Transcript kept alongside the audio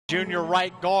Junior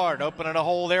right guard opening a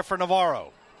hole there for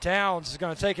Navarro. Towns is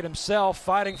going to take it himself,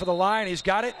 fighting for the line. He's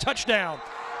got it. Touchdown.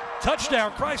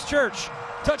 Touchdown, Christchurch.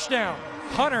 Touchdown.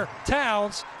 Hunter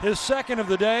Towns, his second of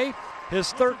the day,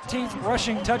 his 13th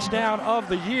rushing touchdown of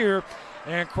the year.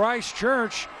 And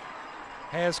Christchurch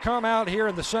has come out here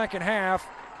in the second half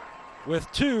with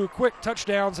 2 quick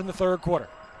touchdowns in the third quarter.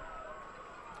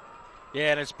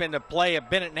 Yeah, and it's been the play of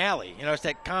Bennett Nally. You know, it's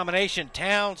that combination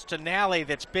Towns to Nally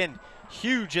that's been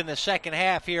huge in the second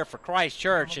half here for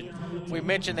Christchurch. And we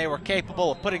mentioned they were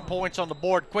capable of putting points on the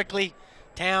board quickly.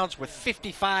 Towns with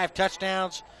 55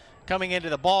 touchdowns coming into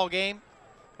the ball game.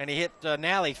 And he hit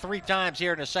Nally 3 times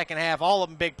here in the second half, all of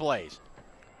them big plays.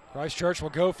 Christchurch will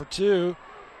go for 2.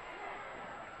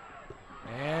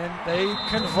 And they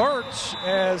convert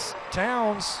as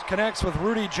Towns connects with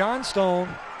Rudy Johnstone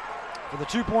for the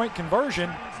 2-point conversion.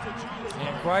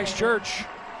 And Christchurch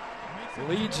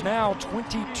leads now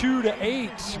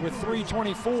 22-8 with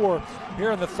 3:24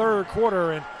 here in the third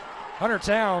quarter. And Hunter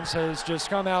Towns has just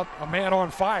come out a man on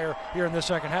fire here in the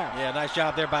second half. Yeah, nice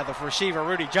job there by the receiver,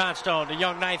 Rudy Johnstone, the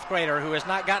young 9th grader who has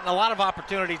not gotten a lot of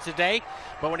opportunities today.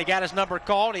 But when he got his number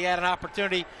called, he had an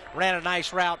opportunity, ran a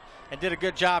nice route, and did a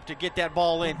good job to get that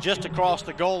ball in just across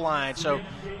the goal line. So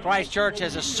Christchurch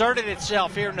has asserted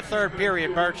itself here in the third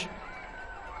period, Birch.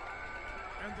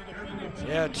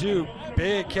 Yeah, 2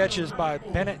 big catches by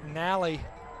Bennett Nally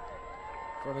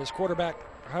from his quarterback,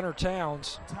 Hunter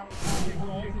Towns.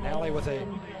 Nally with a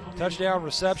touchdown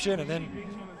reception, and then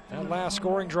that last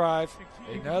scoring drive,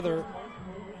 another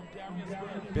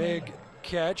big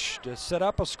catch to set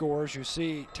up a score. As you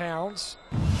see Towns